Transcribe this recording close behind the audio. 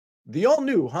The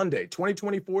all-new Hyundai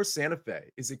 2024 Santa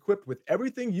Fe is equipped with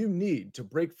everything you need to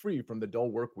break free from the dull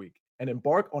work week and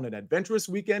embark on an adventurous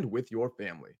weekend with your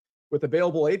family. With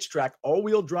available H-Track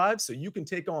all-wheel drive so you can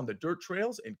take on the dirt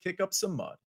trails and kick up some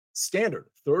mud. Standard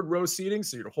third-row seating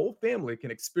so your whole family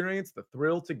can experience the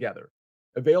thrill together.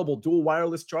 Available dual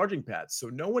wireless charging pads so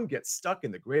no one gets stuck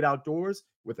in the great outdoors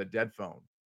with a dead phone.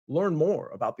 Learn more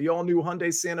about the all-new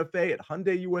Hyundai Santa Fe at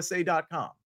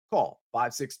HyundaiUSA.com. Call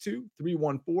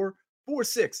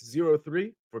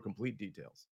 562-314-4603 for complete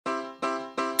details.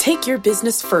 Take your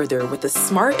business further with the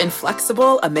smart and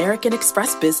flexible American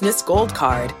Express Business Gold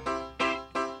Card.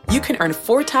 You can earn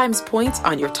 4 times points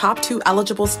on your top 2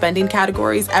 eligible spending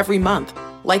categories every month,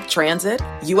 like transit,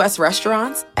 U.S.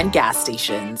 restaurants, and gas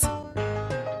stations.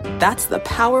 That's the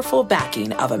powerful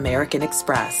backing of American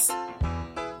Express.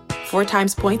 4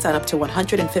 times points on up to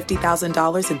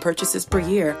 $150,000 in purchases per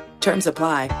year. Terms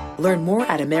apply. Learn more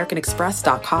at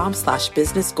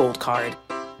americanexpress.com/businessgoldcard.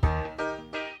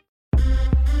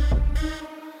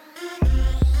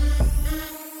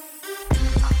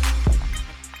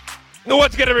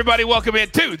 What's good, everybody? Welcome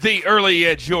into the Early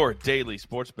Edge, your daily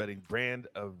sports betting brand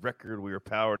of record. We are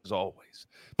powered, as always,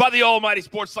 by the almighty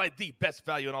sports site, the best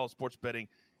value in all sports betting,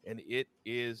 and it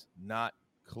is not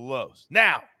close.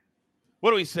 Now,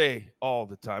 what do we say all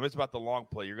the time? It's about the long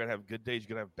play. You're going to have good days. You're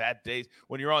going to have bad days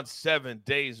when you're on 7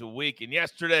 days a week. And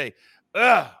yesterday,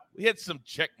 we had some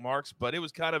check marks, but it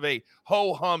was kind of a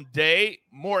ho-hum day.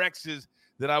 More X's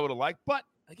than I would have liked. But,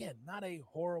 again, not a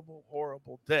horrible,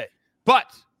 horrible day.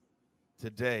 But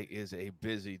today is a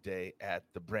busy day at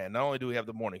the brand. Not only do we have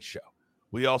the morning show,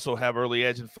 we also have Early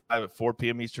Edge at 5 at 4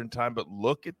 p.m. Eastern time. But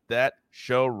look at that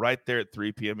show right there at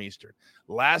 3 p.m. Eastern.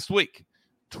 Last week,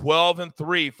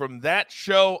 12-3 from that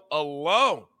show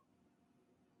alone.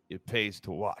 It pays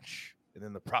to watch. And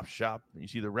then the prop shop, you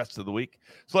see the rest of the week.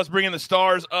 So let's bring in the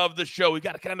stars of the show. We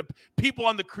got kind of people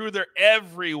on the crew. They're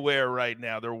everywhere right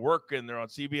now. They're working. They're on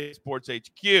CBS Sports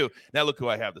HQ. Now look who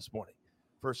I have this morning.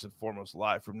 First and foremost,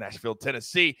 live from Nashville,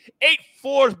 Tennessee. 8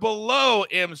 floors below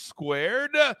M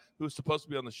Squared, who's supposed to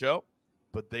be on the show,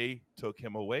 but they took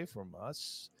him away from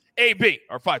us. AB,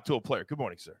 our 5-tool player. Good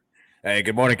morning, sir. Hey,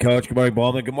 good morning, Coach. Good morning,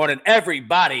 Bowman. Good morning,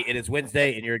 everybody. It is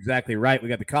Wednesday, and you're exactly right. We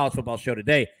got the college football show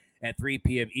today at 3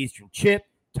 p.m. Eastern. Chip,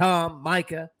 Tom,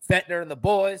 Micah, Fetner, and the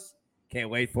boys.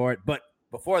 Can't wait for it. But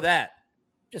before that,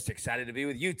 just excited to be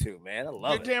with you two, man. I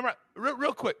love it. Damn right.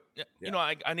 Real quick, you know,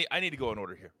 I need to go in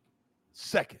order here.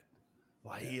 Second,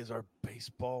 why he is our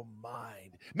baseball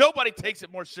mind. Nobody takes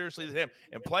it more seriously than him.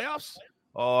 In playoffs,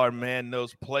 our man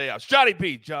knows playoffs. Johnny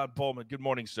B, John Bowman. Good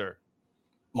morning, sir.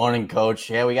 Morning, Coach.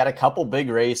 Yeah, we got a couple big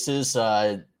races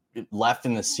left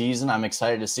in the season. I'm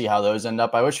excited to see how those end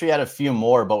up. I wish we had a few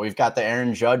more, but we've got the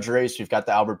Aaron Judge race. We've got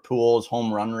the Albert Pujols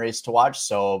home run race to watch.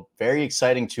 So very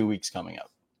exciting 2 weeks coming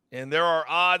up. And there are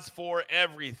odds for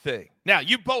everything. Now,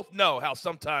 you both know how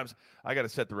sometimes I got to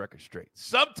set the record straight.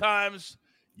 Sometimes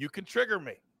you can trigger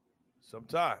me.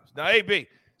 Sometimes. Now, AB,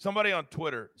 somebody on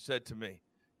Twitter said to me,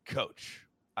 Coach,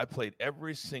 I played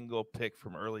every single pick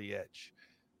from Early Edge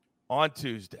on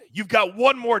Tuesday. You've got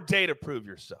one more day to prove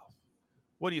yourself.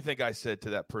 What do you think I said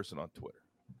to that person on Twitter?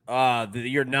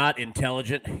 You're not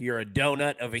intelligent. You're a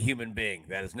donut of a human being.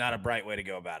 That is not a bright way to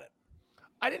go about it.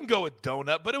 I didn't go with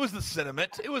donut, but it was the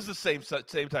sentiment. It was the same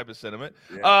type of sentiment.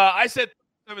 Yeah. I said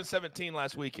 7-17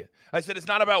 last weekend. I said it's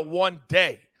not about one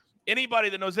day. Anybody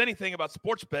that knows anything about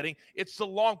sports betting, it's the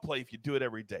long play if you do it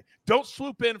every day. Don't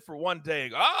swoop in for one day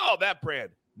and go, oh, that brand.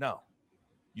 No.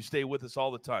 You stay with us all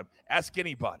the time. Ask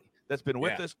anybody that's been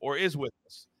with us or is with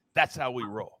us. That's how we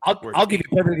roll. I'll give you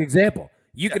a perfect example.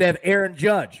 You could have Aaron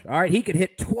Judge. All right, he could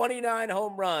hit 29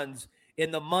 home runs in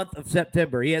the month of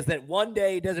September. He has that one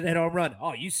day he doesn't hit a home run.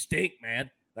 Oh, you stink, man.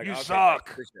 Like, you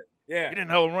suck. Yeah. You didn't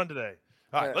have a home run today.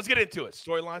 All right, let's get into it.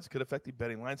 Storylines could affect the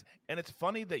betting lines. And it's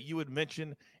funny that you would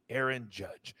mention Aaron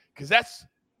Judge because that's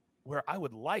where I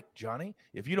would like, Johnny,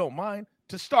 if you don't mind,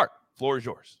 to start. Floor is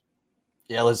yours.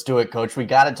 Yeah, let's do it, Coach. We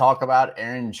got to talk about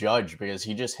Aaron Judge because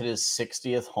he just hit his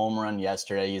 60th home run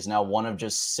yesterday. He's now one of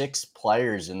just 6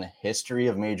 players in the history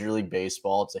of Major League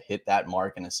Baseball to hit that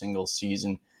mark in a single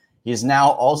season. He is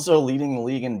now also leading the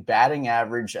league in batting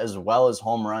average as well as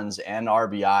home runs and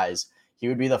RBIs. He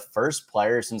would be the first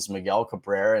player since Miguel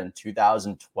Cabrera in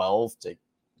 2012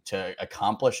 to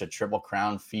accomplish a Triple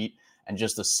Crown feat and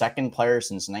just the second player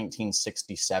since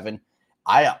 1967.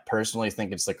 I personally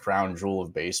think it's the crown jewel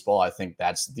of baseball. I think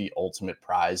that's the ultimate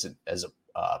prize as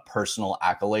a personal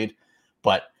accolade.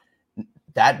 But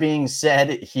that being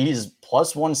said, he's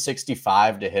plus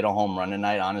 165 to hit a home run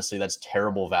tonight. Honestly, that's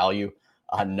terrible value.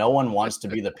 No one wants to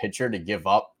be the pitcher to give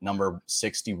up number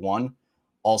 61.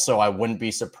 Also, I wouldn't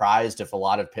be surprised if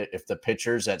if the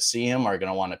pitchers that see him are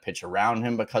going to want to pitch around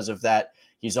him because of that.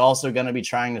 He's also going to be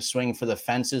trying to swing for the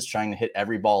fences, trying to hit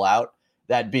every ball out.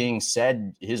 That being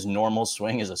said, his normal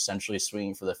swing is essentially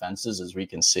swinging for the fences, as we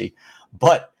can see.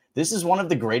 But this is one of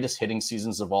the greatest hitting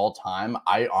seasons of all time.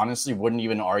 I honestly wouldn't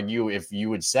even argue if you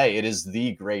would say it is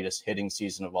the greatest hitting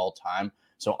season of all time.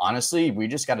 So honestly, we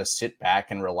just got to sit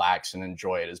back and relax and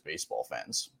enjoy it as baseball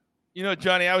fans. You know,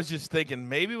 Johnny, I was just thinking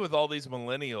maybe with all these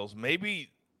millennials,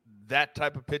 maybe that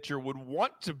type of pitcher would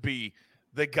want to be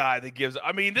the guy that gives.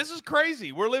 I mean, this is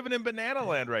crazy. We're living in banana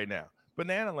land right now.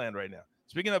 Banana land right now.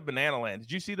 Speaking of banana land,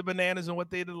 did you see the Bananas and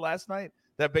what they did last night?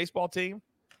 That baseball team?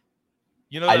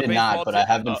 You know, I did not, but I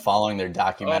have been following their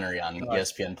documentary on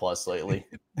ESPN Plus lately.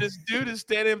 This dude is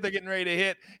standing up there getting ready to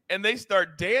hit, and they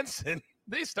start dancing.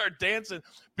 They start dancing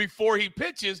before he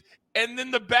pitches, and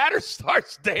then the batter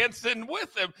starts dancing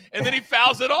with him, and then he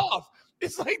fouls it off.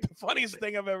 It's like the funniest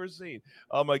thing I've ever seen.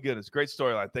 Oh, my goodness. Great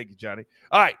storyline. Thank you, Johnny.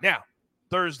 All right, now,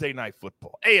 Thursday night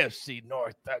football. AFC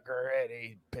North, the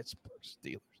gritty Pittsburgh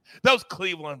Steelers. Those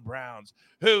Cleveland Browns,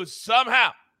 who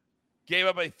somehow gave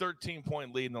up a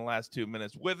 13-point lead in the last 2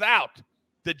 minutes without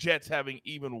the Jets having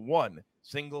even one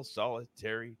single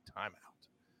solitary timeout.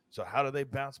 So how do they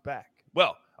bounce back?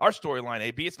 Well, our storyline,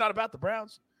 AB, it's not about the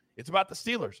Browns. It's about the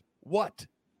Steelers. What?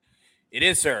 It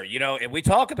is, sir. You know, and we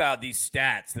talk about these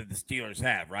stats that the Steelers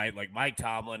have, right? Like Mike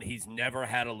Tomlin, he's never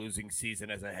had a losing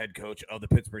season as a head coach of the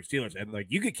Pittsburgh Steelers. And, like,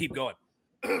 you could keep going.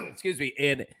 Excuse me.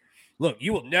 And, look,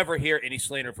 you will never hear any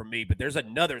slander from me, but there's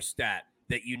another stat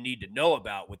that you need to know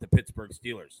about with the Pittsburgh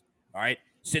Steelers, all right?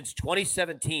 Since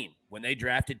 2017, when they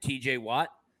drafted T.J. Watt,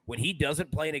 when he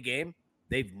doesn't play in a game,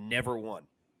 they've never won.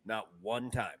 Not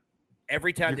one time.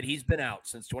 Every time that he's been out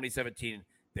since 2017,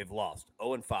 they've lost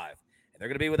 0-5. And they're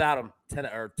going to be without him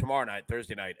tomorrow night,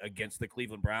 Thursday night, against the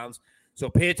Cleveland Browns. So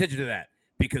pay attention to that,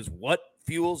 because what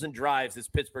fuels and drives this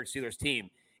Pittsburgh Steelers team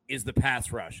is the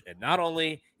pass rush. And not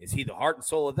only is he the heart and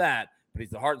soul of that, but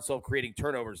he's the heart and soul of creating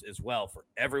turnovers as well for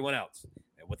everyone else.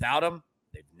 And without him,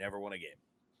 they've never won a game.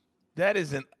 That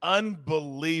is an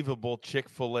unbelievable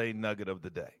Chick-fil-A nugget of the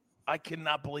day. I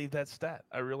cannot believe that stat.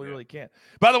 I really can't.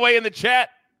 By the way, in the chat,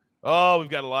 we've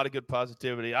got a lot of good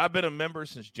positivity. I've been a member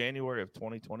since January of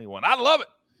 2021. I love it.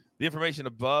 The information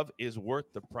above is worth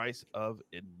the price of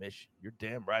admission. You're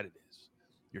damn right it is.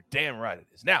 You're damn right it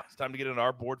is. Now, it's time to get on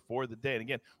our board for the day. And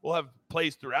again, we'll have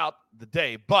plays throughout the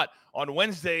day. But on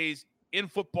Wednesdays in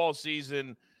football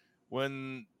season,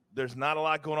 when there's not a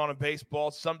lot going on in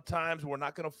baseball, sometimes we're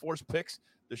not going to force picks.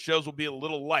 The shows will be a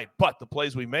little light. But the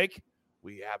plays we make,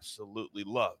 we absolutely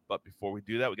love. But before we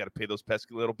do that, we got to pay those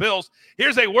pesky little bills.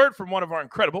 Here's a word from one of our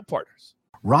incredible partners.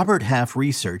 Robert Half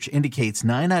research indicates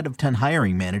 9 out of 10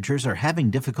 hiring managers are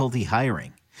having difficulty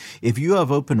hiring. If you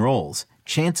have open roles,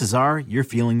 chances are you're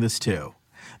feeling this too.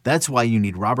 That's why you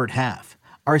need Robert Half.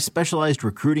 Our specialized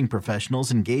recruiting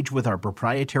professionals engage with our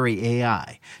proprietary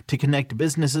AI to connect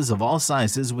businesses of all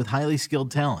sizes with highly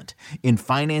skilled talent in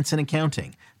finance and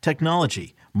accounting,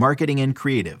 technology, marketing and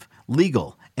creative,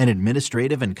 legal, and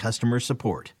administrative and customer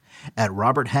support. At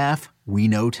Robert Half, we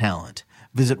know talent.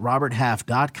 Visit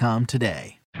roberthalf.com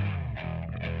today.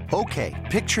 Okay,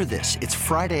 picture this. It's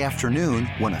Friday afternoon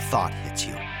when a thought hits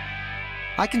you.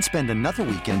 I can spend another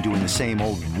weekend doing the same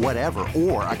old whatever,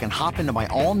 or I can hop into my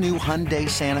all-new Hyundai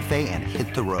Santa Fe and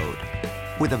hit the road.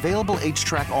 With available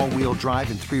H-Track all-wheel drive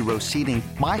and 3-row seating,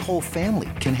 my whole family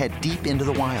can head deep into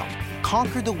the wild.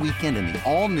 Conquer the weekend in the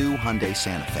all-new Hyundai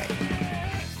Santa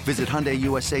Fe. Visit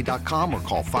HyundaiUSA.com or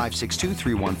call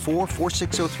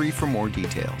 562-314-4603 for more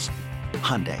details.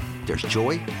 Hyundai, there's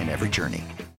joy in every journey.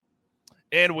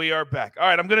 And we are back. All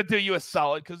right, I'm going to do you a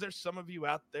solid because there's some of you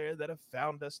out there that have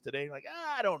found us today like,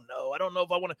 I don't know. I don't know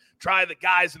if I want to try the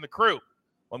guys in the crew.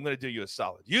 Well, I'm going to do you a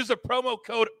solid. Use the promo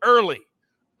code EARLY.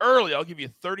 Early, I'll give you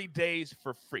 30 days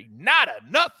for free. Nada,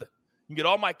 nothing. You can get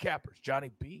all my cappers,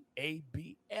 Johnny B,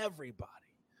 AB, everybody.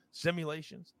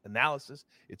 Simulations, analysis.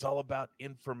 It's all about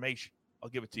information. I'll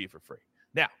give it to you for free.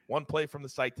 Now, one play from the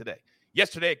site today.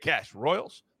 Yesterday at Cash,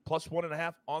 Royals plus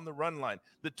 1.5 on the run line.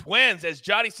 The Twins, as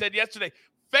Johnny said yesterday,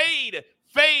 fade.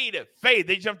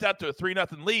 They jumped out to a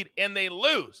 3-0 lead, and they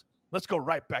lose. Let's go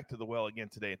right back to the well again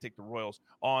today and take the Royals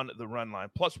on the run line.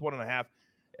 Plus 1.5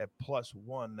 at plus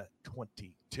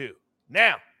 122.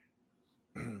 Now,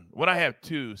 when I have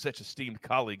two such esteemed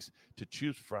colleagues to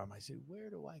choose from, I say,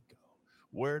 where do I go?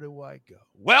 Where do I go?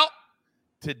 Well,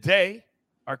 today,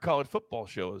 our college football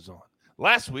show is on.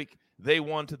 Last week, they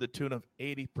won to the tune of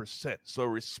 80%. So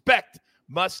respect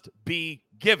must be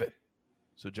given.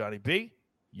 So, Johnny B,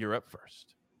 you're up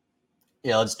first.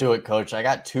 Yeah, let's do it, Coach. I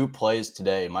got 2 plays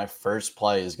today. My first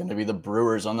play is going to be the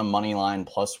Brewers on the money line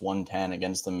plus 110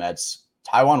 against the Mets.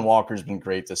 Taijuan Walker's been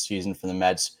great this season for the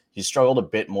Mets. He struggled a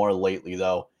bit more lately,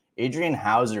 though. Adrian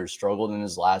Hauser struggled in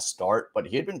his last start, but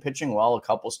he had been pitching well a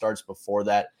couple starts before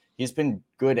that. He's been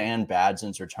good and bad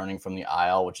since returning from the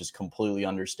IL, which is completely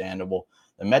understandable.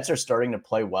 The Mets are starting to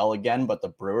play well again, but the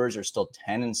Brewers are still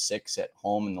 10-6 at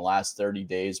home in the last 30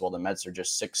 days, while the Mets are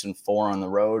just 6-4 on the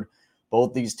road.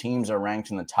 Both these teams are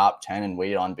ranked in the top 10 in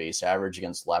weighted on base average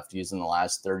against lefties in the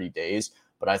last 30 days,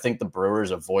 but I think the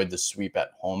Brewers avoid the sweep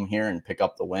at home here and pick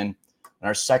up the win. In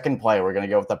our second play, we're going to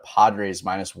go with the Padres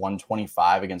minus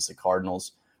 125 against the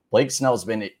Cardinals. Blake Snell's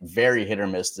been very hit or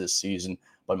miss this season,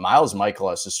 but Miles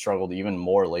Mikolas has struggled even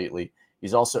more lately.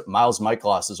 Miles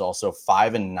Mikolas is also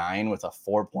 5-9 with a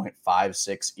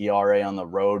 4.56 ERA on the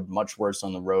road, much worse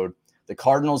on the road. The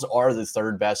Cardinals are the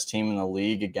third best team in the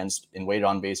league in weighted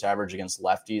on base average against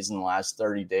lefties in the last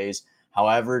 30 days.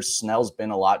 However, Snell's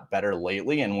been a lot better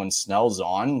lately, and when Snell's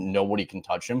on, nobody can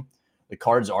touch him. The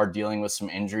Cards are dealing with some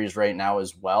injuries right now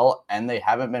as well, and they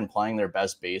haven't been playing their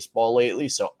best baseball lately.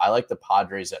 So I like the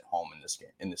Padres at home in this game,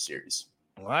 in this series.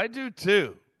 Well, I do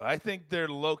too. I think they're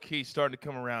low-key starting to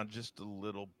come around just a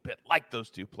little bit, like those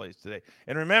 2 plays today.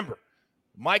 And remember,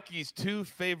 Mikey's 2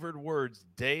 favored words,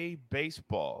 day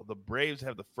baseball. The Braves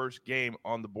have the first game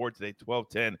on the board today,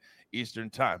 12:10 Eastern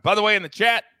time. By the way, in the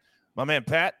chat, my man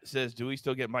Pat says, do we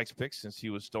still get Mike's picks since he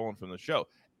was stolen from the show?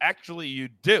 Actually, you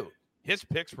do. His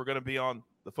picks were going to be on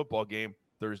the football game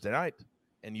Thursday night,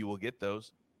 and you will get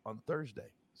those on Thursday.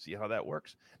 See how that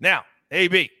works? Now,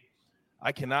 AB,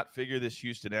 I cannot figure this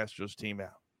Houston Astros team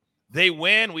out. They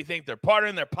win. We think they're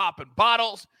partying. They're popping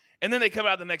bottles. And then they come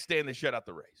out the next day and they shut out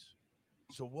the Rays.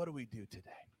 So what do we do today?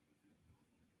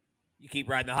 You keep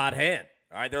riding the hot hand.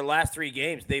 All right, their last 3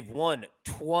 games, they've won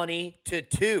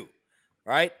 20-2. All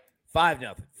right,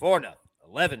 5-0, 4-0,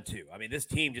 11-2. I mean, this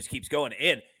team just keeps going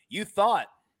in. You thought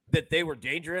that they were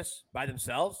dangerous by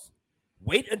themselves?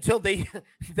 Wait until they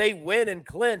win and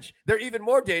clinch. They're even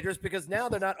more dangerous because now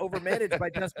they're not overmanaged by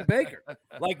Justin Baker.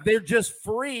 Like, they're just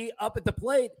free up at the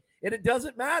plate, and it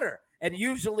doesn't matter. And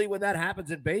usually when that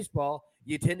happens in baseball,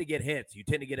 you tend to get hits. You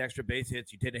tend to get extra base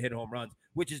hits. You tend to hit home runs,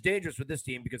 which is dangerous with this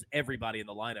team because everybody in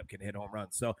the lineup can hit home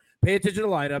runs. So pay attention to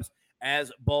lineups.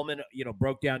 As Bowman,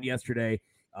 broke down yesterday,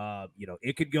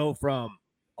 it could go from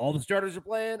all the starters are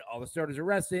playing, all the starters are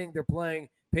resting, they're playing.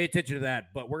 Pay attention to that.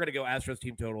 But we're going to go Astros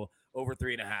team total over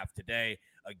 3.5 today.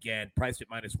 Again, priced at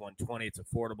minus 120. It's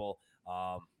affordable.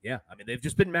 They've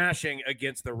just been mashing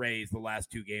against the Rays the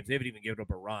last 2 games. They haven't even given up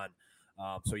a run.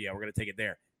 We're going to take it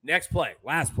there. Next play,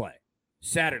 last play,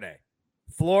 Saturday,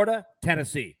 Florida,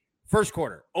 Tennessee. First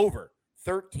quarter, over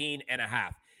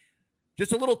 13.5.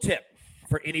 Just a little tip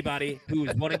for anybody who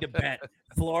is wanting to bet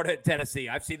Florida, Tennessee.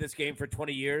 I've seen this game for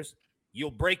 20 years.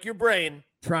 You'll break your brain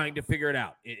trying to figure it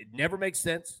out. It never makes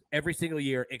sense every single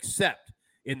year, except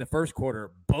in the first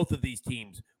quarter, both of these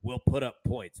teams will put up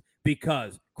points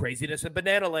because craziness in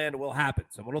banana land will happen.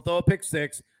 Someone will throw a pick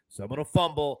 6. Someone will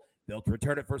fumble. They'll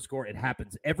return it for a score. It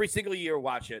happens every single year.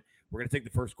 Watch it. We're going to take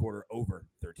the first quarter over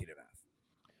 13.5.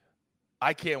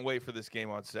 I can't wait for this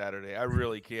game on Saturday. I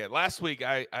really can't. Last week,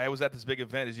 I was at this big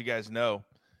event, as you guys know,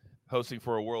 hosting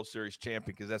for a World Series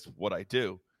champion because that's what I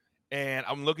do. And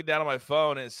I'm looking down on my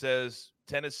phone, and it says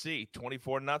Tennessee,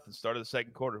 24-0, start of the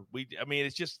second quarter.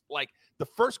 It's just like the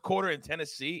first quarter in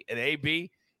Tennessee and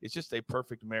AB, it's just a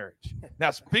perfect marriage.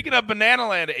 Now, speaking of Banana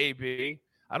Land, AB,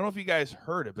 I don't know if you guys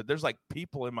heard it, but there's like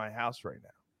people in my house right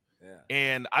now. Yeah.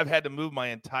 And I've had to move my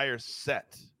entire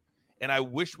set. And I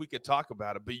wish we could talk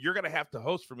about it, but you're going to have to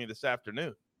host for me this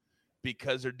afternoon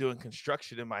because they're doing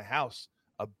construction in my house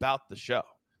about the show.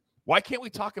 Why can't we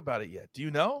talk about it yet? Do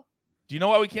you know? Do you know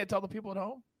why we can't tell the people at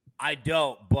home? I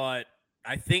don't, but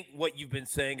I think what you've been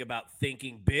saying about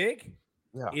thinking big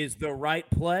is the right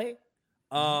play.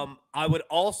 I would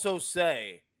also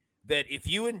say that if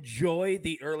you enjoy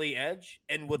the early edge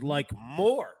and would like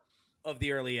more of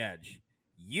the early edge,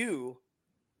 you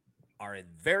are in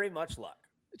very much luck.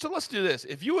 So let's do this.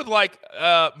 If you would like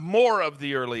more of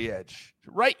the early edge,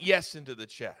 write yes into the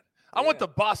chat. I want the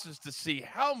bosses to see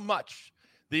how much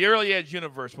the early edge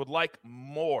universe would like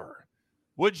more.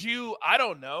 Would you, I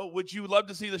don't know, would you love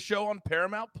to see the show on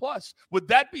Paramount Plus? Would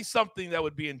that be something that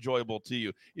would be enjoyable to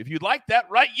you? If you'd like that,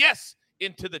 write yes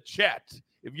into the chat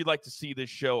if you'd like to see this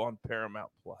show on Paramount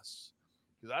Plus.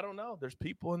 Because I don't know, there's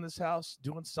people in this house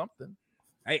doing something.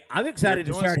 Hey, I'm excited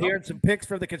to start hearing some picks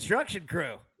from the construction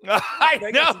crew. I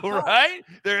know, right?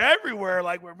 They're everywhere.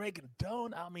 Like, we're making dough.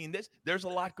 I mean, there's a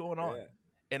lot going on. Yeah.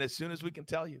 And as soon as we can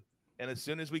tell you, and as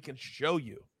soon as we can show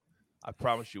you, I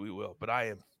promise you we will. But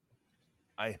I'm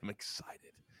I am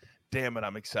excited. Damn it,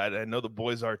 I'm excited. I know the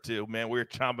boys are too. Man, we're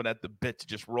chomping at the bit to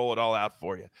just roll it all out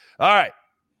for you. All right.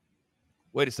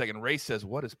 Wait a second. Ray says,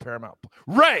 what is Paramount?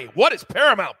 Ray, what is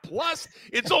Paramount Plus?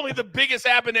 It's only the biggest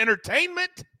app in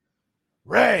entertainment.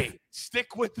 Ray,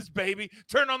 stick with us, baby.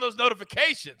 Turn on those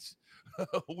notifications.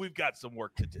 We've got some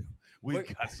work to do.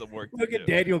 Look at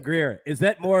Daniel Greer. Is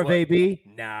that more of AB?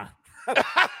 Nah.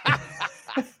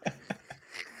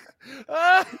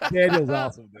 Daniel's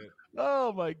awesome, dude.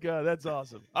 Oh, my God. That's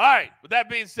awesome. All right. With that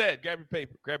being said, grab your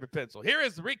paper, grab your pencil. Here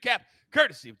is the recap,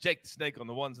 courtesy of Jake the Snake on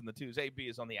the ones and the twos. AB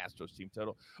is on the Astros team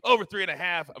total. Over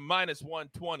 3.5, minus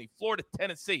 120. Florida,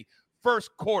 Tennessee, first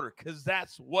quarter, because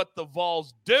that's what the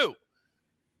Vols do.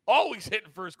 Always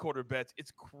hitting first quarter bets.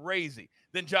 It's crazy.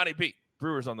 Then Johnny B.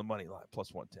 Brewers on the money line,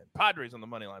 plus 110. Padres on the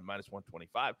money line, minus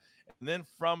 125. And then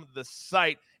from the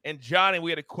site, and Johnny,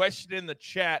 we had a question in the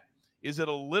chat. Is it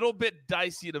a little bit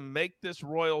dicey to make this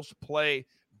Royals play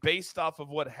based off of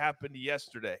what happened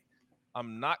yesterday?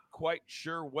 I'm not quite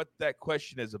sure what that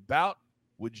question is about.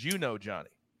 Would you know, Johnny?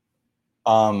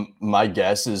 My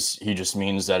guess is he just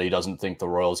means that he doesn't think the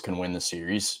Royals can win the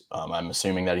series. I'm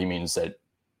assuming that he means that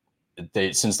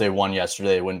since they won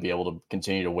yesterday, they wouldn't be able to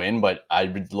continue to win, but I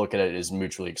would look at it as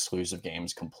mutually exclusive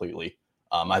games completely.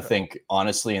 I think,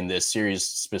 honestly, in this series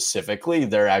specifically,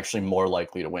 they're actually more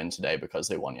likely to win today because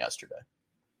they won yesterday.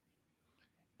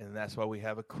 And that's why we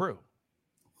have a crew.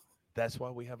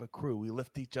 We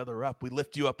lift each other up. We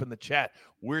lift you up in the chat.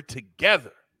 We're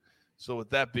together. So with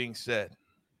that being said,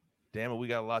 damn it, we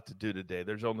got a lot to do today.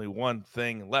 There's only one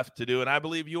thing left to do, and I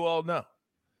believe you all know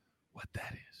what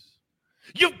that is.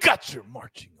 You've got your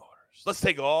marching orders. Let's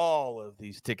take all of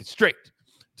these tickets straight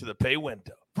to the pay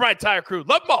window. For my entire crew,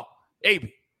 love them all.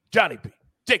 AB, Johnny B,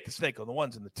 Jake the Snake on the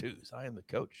ones and the twos. I am the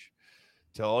coach.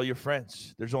 Tell all your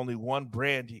friends there's only one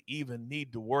brand you even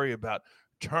need to worry about.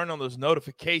 Turn on those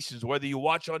notifications, whether you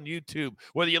watch on YouTube,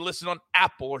 whether you listen on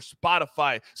Apple or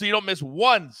Spotify, so you don't miss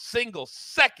one single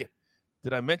second.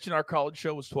 Did I mention our college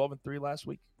show was 12 and 3 last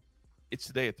week? It's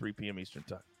today at 3 p.m. Eastern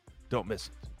time. Don't miss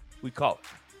it. We call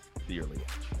it the early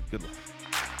edge. Good luck.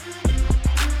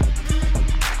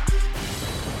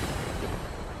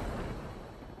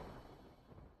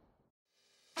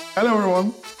 Hello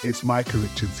everyone, it's Micah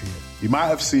Richards here. You might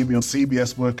have seen me on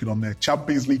CBS working on their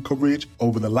Champions League coverage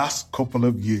over the last couple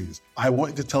of years. I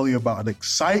wanted to tell you about an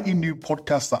exciting new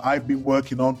podcast that I've been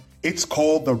working on. It's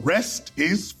called The Rest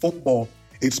is Football.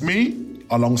 It's me,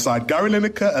 alongside Gary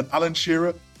Lineker and Alan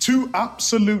Shearer, two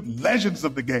absolute legends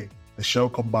of the game. The show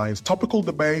combines topical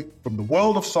debate from the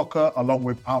world of soccer along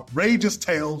with outrageous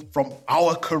tales from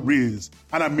our careers.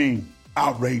 And I mean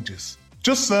outrageous.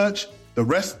 Just search The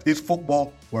Rest is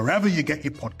Football wherever you get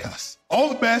your podcasts. All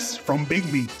the best from Big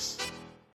Meats.